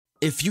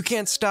If you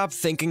can't stop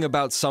thinking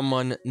about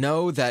someone,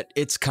 know that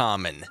it's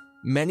common.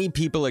 Many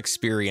people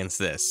experience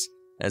this.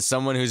 As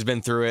someone who's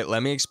been through it,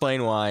 let me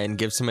explain why and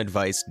give some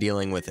advice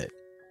dealing with it.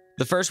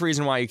 The first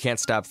reason why you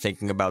can't stop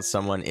thinking about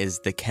someone is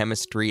the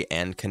chemistry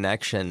and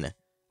connection.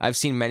 I've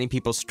seen many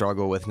people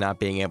struggle with not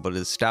being able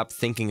to stop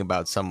thinking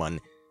about someone.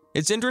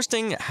 It's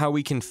interesting how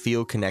we can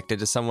feel connected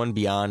to someone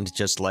beyond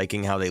just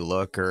liking how they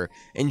look or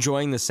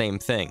enjoying the same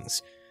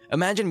things.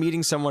 Imagine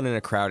meeting someone in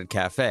a crowded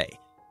cafe.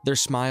 Their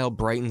smile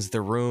brightens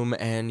the room,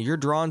 and you're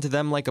drawn to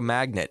them like a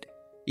magnet.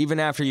 Even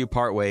after you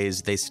part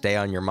ways, they stay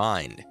on your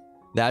mind.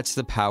 That's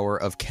the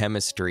power of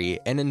chemistry,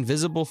 an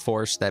invisible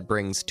force that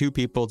brings two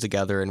people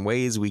together in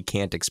ways we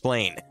can't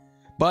explain.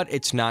 But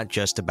it's not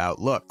just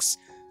about looks.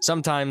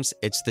 Sometimes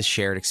it's the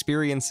shared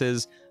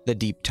experiences, the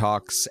deep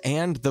talks,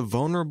 and the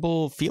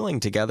vulnerable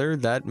feeling together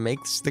that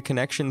makes the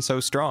connection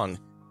so strong.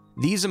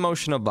 These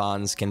emotional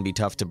bonds can be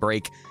tough to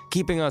break,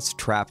 keeping us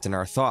trapped in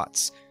our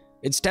thoughts.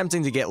 It's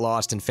tempting to get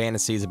lost in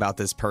fantasies about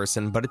this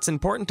person, but it's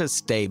important to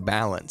stay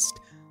balanced.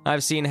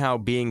 I've seen how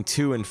being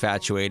too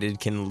infatuated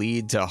can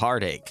lead to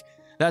heartache.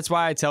 That's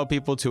why I tell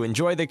people to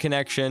enjoy the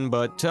connection,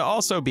 but to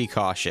also be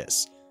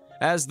cautious.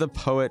 As the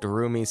poet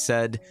Rumi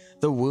said,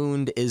 "The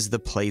wound is the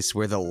place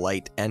where the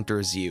light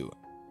enters you."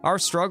 Our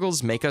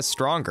struggles make us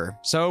stronger,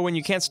 so when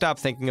you can't stop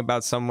thinking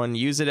about someone,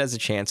 use it as a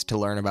chance to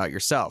learn about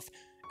yourself.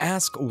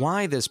 Ask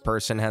why this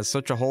person has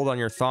such a hold on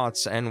your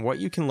thoughts and what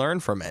you can learn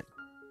from it.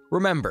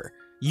 Remember,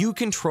 you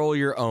control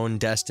your own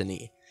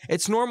destiny.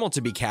 It's normal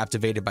to be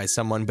captivated by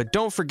someone, but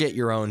don't forget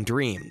your own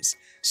dreams.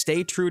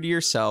 Stay true to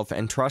yourself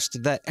and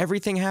trust that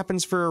everything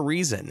happens for a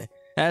reason.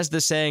 As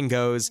the saying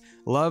goes,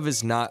 love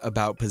is not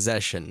about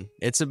possession,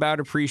 it's about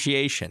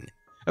appreciation.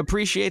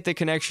 Appreciate the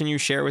connection you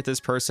share with this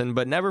person,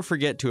 but never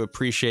forget to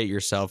appreciate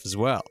yourself as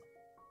well.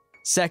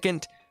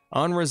 Second,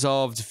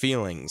 unresolved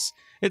feelings.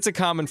 It's a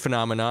common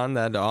phenomenon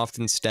that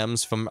often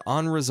stems from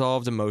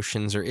unresolved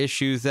emotions or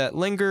issues that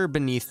linger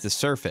beneath the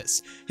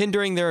surface,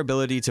 hindering their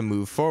ability to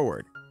move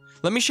forward.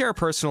 Let me share a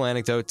personal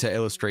anecdote to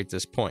illustrate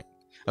this point.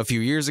 A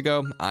few years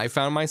ago, I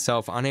found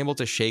myself unable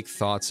to shake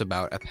thoughts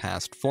about a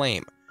past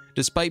flame.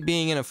 Despite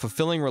being in a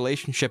fulfilling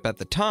relationship at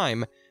the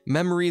time,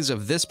 memories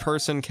of this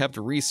person kept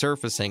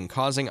resurfacing,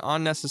 causing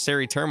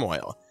unnecessary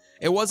turmoil.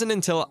 It wasn't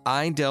until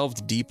I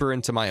delved deeper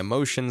into my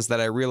emotions that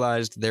I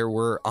realized there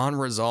were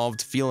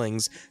unresolved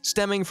feelings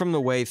stemming from the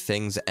way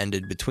things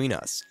ended between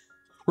us.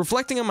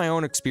 Reflecting on my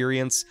own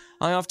experience,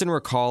 I often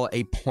recall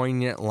a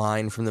poignant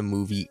line from the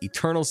movie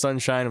Eternal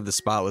Sunshine of the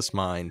Spotless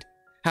Mind.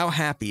 How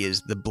happy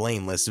is the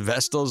blameless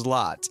Vestal's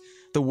lot,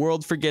 the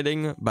world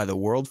forgetting by the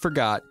world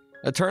forgot,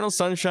 eternal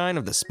sunshine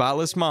of the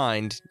spotless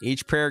mind,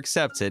 each prayer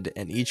accepted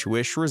and each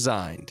wish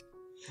resigned.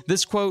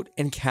 This quote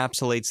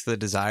encapsulates the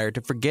desire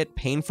to forget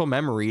painful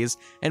memories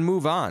and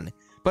move on,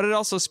 but it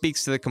also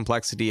speaks to the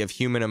complexity of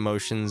human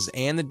emotions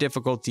and the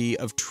difficulty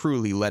of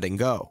truly letting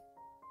go.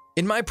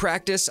 In my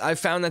practice, I've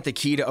found that the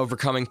key to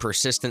overcoming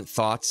persistent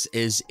thoughts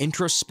is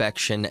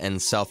introspection and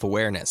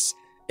self-awareness.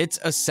 It's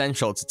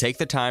essential to take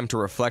the time to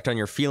reflect on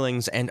your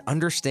feelings and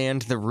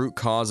understand the root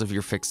cause of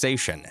your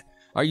fixation.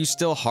 Are you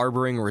still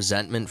harboring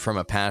resentment from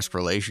a past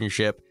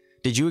relationship?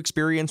 Did you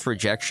experience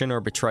rejection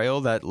or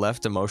betrayal that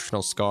left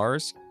emotional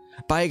scars?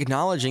 By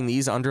acknowledging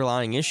these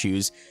underlying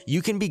issues,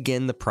 you can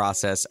begin the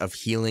process of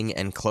healing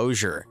and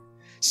closure.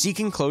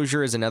 Seeking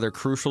closure is another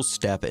crucial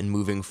step in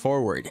moving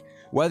forward.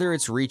 Whether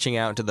it's reaching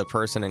out to the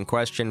person in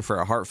question for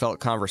a heartfelt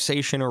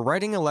conversation or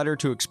writing a letter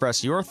to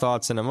express your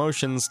thoughts and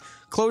emotions,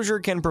 closure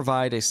can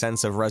provide a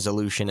sense of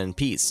resolution and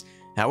peace.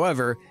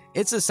 However,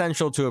 it's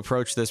essential to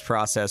approach this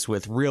process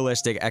with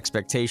realistic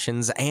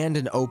expectations and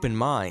an open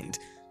mind.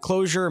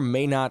 Closure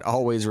may not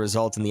always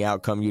result in the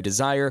outcome you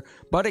desire,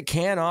 but it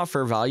can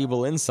offer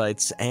valuable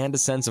insights and a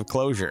sense of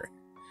closure.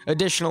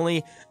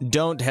 Additionally,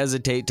 don't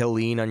hesitate to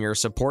lean on your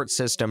support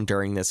system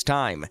during this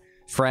time.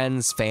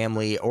 Friends,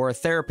 family, or a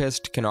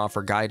therapist can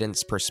offer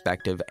guidance,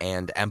 perspective,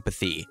 and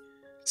empathy.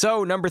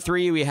 So, number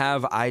 3, we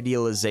have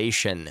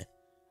idealization.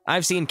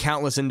 I've seen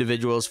countless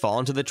individuals fall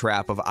into the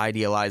trap of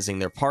idealizing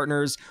their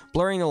partners,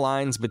 blurring the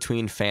lines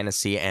between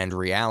fantasy and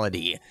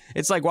reality.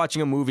 It's like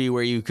watching a movie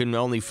where you can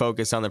only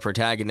focus on the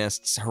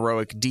protagonist's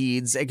heroic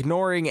deeds,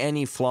 ignoring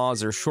any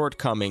flaws or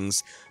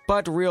shortcomings.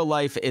 But real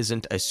life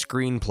isn't a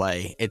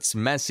screenplay. It's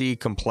messy,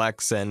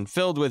 complex, and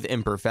filled with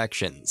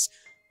imperfections.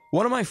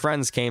 One of my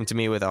friends came to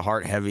me with a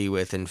heart heavy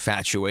with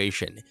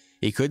infatuation.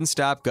 He couldn't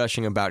stop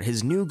gushing about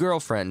his new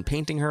girlfriend,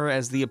 painting her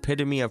as the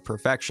epitome of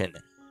perfection.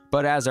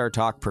 But as our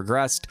talk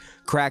progressed,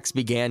 cracks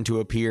began to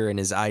appear in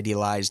his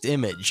idealized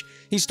image.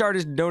 He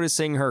started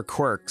noticing her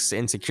quirks,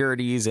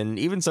 insecurities, and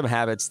even some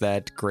habits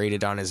that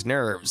grated on his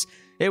nerves.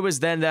 It was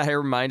then that I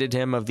reminded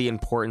him of the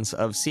importance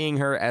of seeing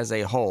her as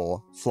a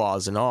whole,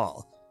 flaws and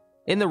all.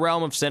 In the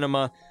realm of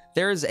cinema,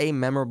 there is a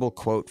memorable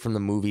quote from the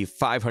movie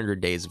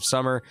 500 Days of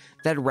Summer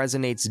that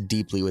resonates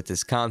deeply with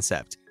this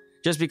concept.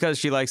 Just because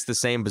she likes the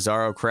same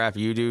bizarro crap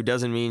you do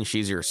doesn't mean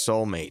she's your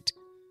soulmate.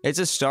 It's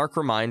a stark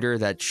reminder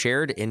that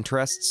shared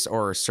interests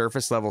or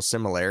surface-level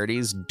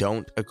similarities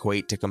don't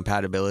equate to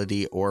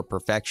compatibility or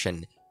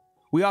perfection.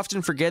 We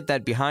often forget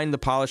that behind the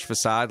polished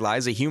facade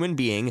lies a human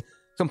being,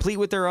 complete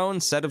with their own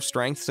set of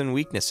strengths and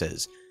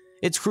weaknesses.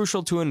 It's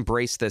crucial to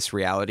embrace this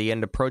reality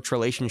and approach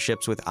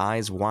relationships with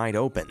eyes wide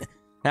open.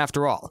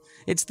 After all,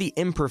 it's the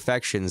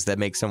imperfections that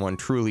make someone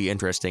truly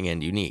interesting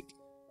and unique.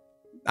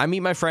 I meet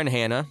my friend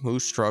Hannah, who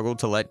struggled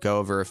to let go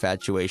of her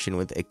infatuation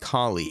with a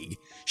colleague.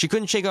 She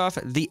couldn't shake off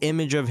the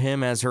image of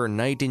him as her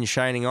knight in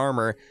shining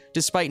armor,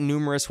 despite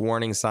numerous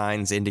warning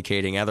signs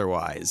indicating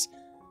otherwise.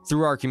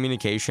 Through our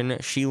communication,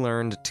 she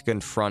learned to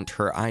confront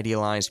her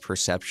idealized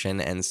perception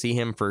and see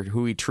him for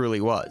who he truly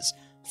was,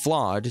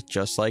 flawed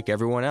just like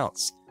everyone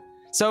else.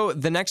 So,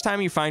 the next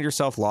time you find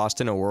yourself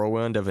lost in a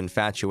whirlwind of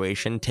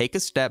infatuation, take a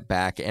step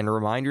back and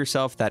remind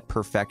yourself that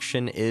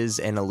perfection is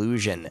an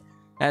illusion.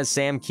 As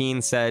Sam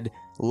Keen said,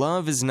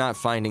 love is not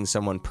finding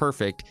someone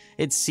perfect,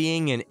 it's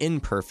seeing an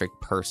imperfect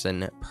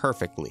person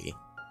perfectly.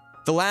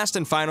 The last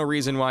and final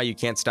reason why you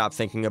can't stop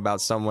thinking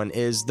about someone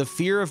is the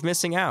fear of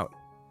missing out.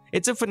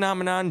 It's a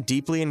phenomenon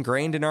deeply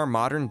ingrained in our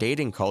modern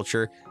dating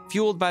culture,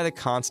 fueled by the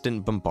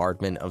constant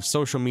bombardment of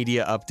social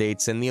media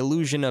updates and the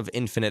illusion of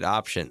infinite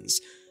options.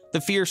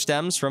 The fear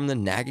stems from the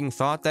nagging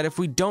thought that if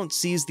we don't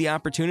seize the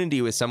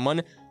opportunity with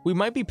someone, we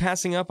might be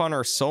passing up on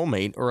our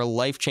soulmate or a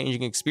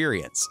life-changing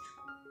experience.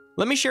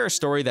 Let me share a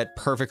story that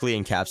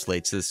perfectly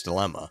encapsulates this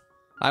dilemma.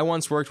 I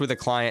once worked with a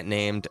client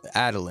named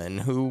Adeline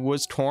who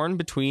was torn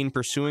between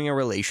pursuing a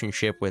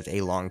relationship with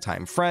a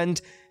longtime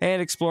friend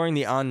and exploring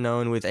the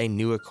unknown with a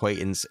new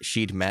acquaintance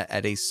she'd met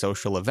at a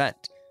social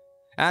event.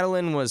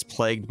 Adeline was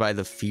plagued by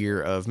the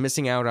fear of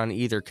missing out on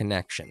either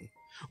connection.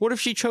 What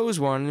if she chose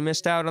one and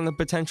missed out on the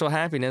potential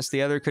happiness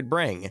the other could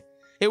bring?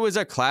 It was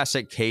a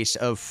classic case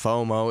of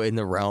FOMO in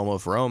the realm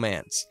of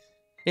romance.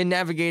 In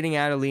navigating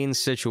Adeline's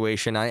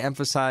situation, I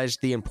emphasized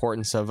the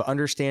importance of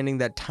understanding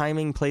that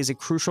timing plays a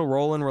crucial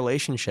role in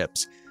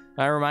relationships.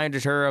 I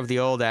reminded her of the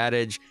old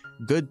adage,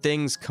 good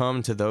things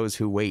come to those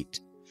who wait.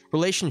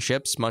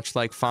 Relationships, much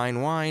like fine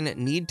wine,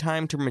 need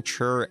time to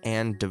mature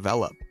and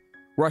develop.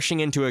 Rushing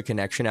into a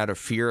connection out of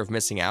fear of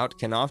missing out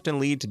can often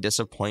lead to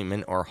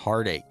disappointment or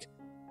heartache.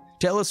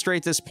 To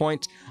illustrate this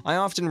point, I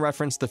often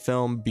reference the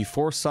film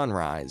Before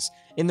Sunrise.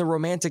 In the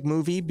romantic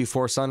movie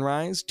Before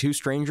Sunrise, two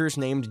strangers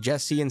named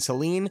Jesse and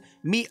Celine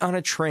meet on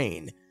a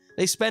train.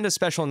 They spend a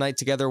special night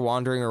together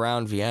wandering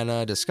around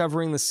Vienna,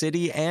 discovering the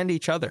city and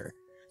each other.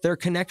 Their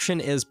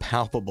connection is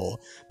palpable,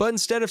 but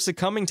instead of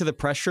succumbing to the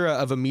pressure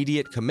of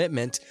immediate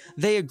commitment,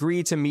 they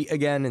agree to meet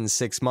again in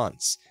 6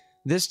 months.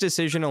 This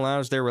decision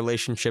allows their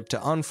relationship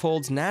to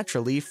unfold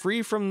naturally,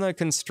 free from the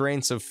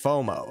constraints of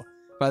FOMO.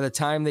 By the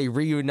time they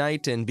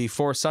reunite in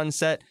Before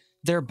Sunset,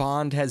 their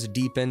bond has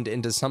deepened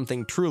into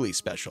something truly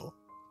special.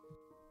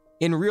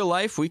 In real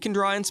life, we can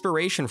draw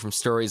inspiration from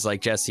stories like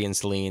Jesse and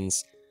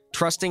Celine's.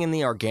 Trusting in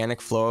the organic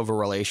flow of a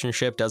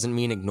relationship doesn't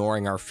mean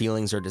ignoring our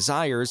feelings or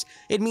desires,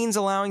 it means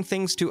allowing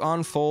things to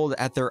unfold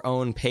at their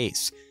own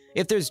pace.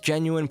 If there's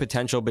genuine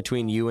potential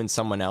between you and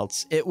someone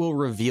else, it will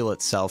reveal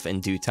itself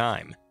in due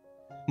time.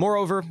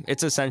 Moreover,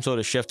 it's essential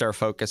to shift our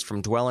focus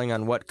from dwelling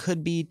on what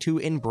could be to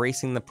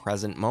embracing the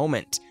present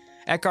moment.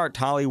 Eckhart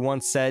Tolle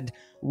once said,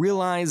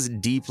 "Realize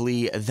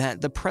deeply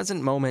that the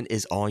present moment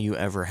is all you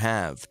ever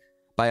have."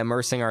 By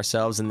immersing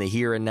ourselves in the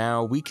here and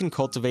now, we can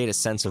cultivate a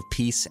sense of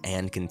peace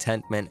and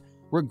contentment,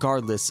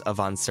 regardless of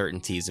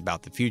uncertainties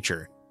about the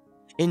future.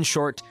 In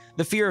short,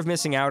 the fear of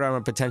missing out on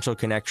a potential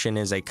connection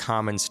is a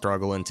common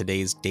struggle in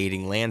today's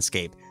dating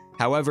landscape.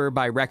 However,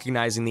 by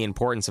recognizing the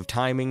importance of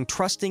timing,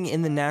 trusting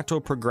in the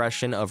natural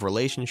progression of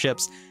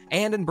relationships,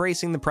 and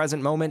embracing the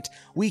present moment,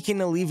 we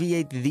can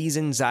alleviate these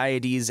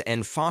anxieties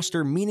and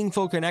foster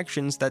meaningful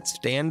connections that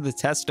stand the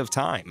test of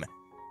time.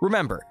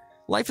 Remember,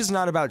 life is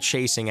not about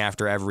chasing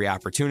after every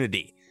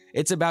opportunity.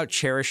 It's about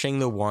cherishing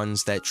the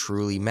ones that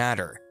truly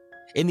matter.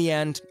 In the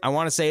end, I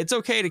want to say it's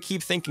okay to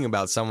keep thinking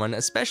about someone,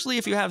 especially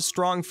if you have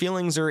strong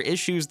feelings or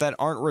issues that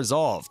aren't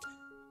resolved.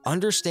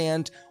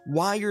 Understand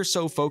why you're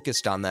so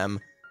focused on them,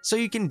 so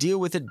you can deal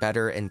with it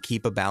better and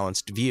keep a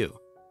balanced view.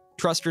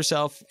 Trust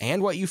yourself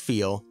and what you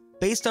feel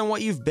based on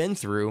what you've been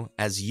through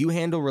as you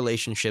handle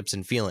relationships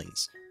and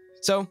feelings.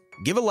 So,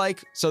 give a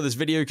like so this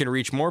video can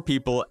reach more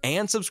people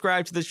and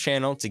subscribe to this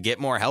channel to get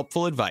more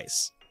helpful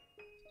advice.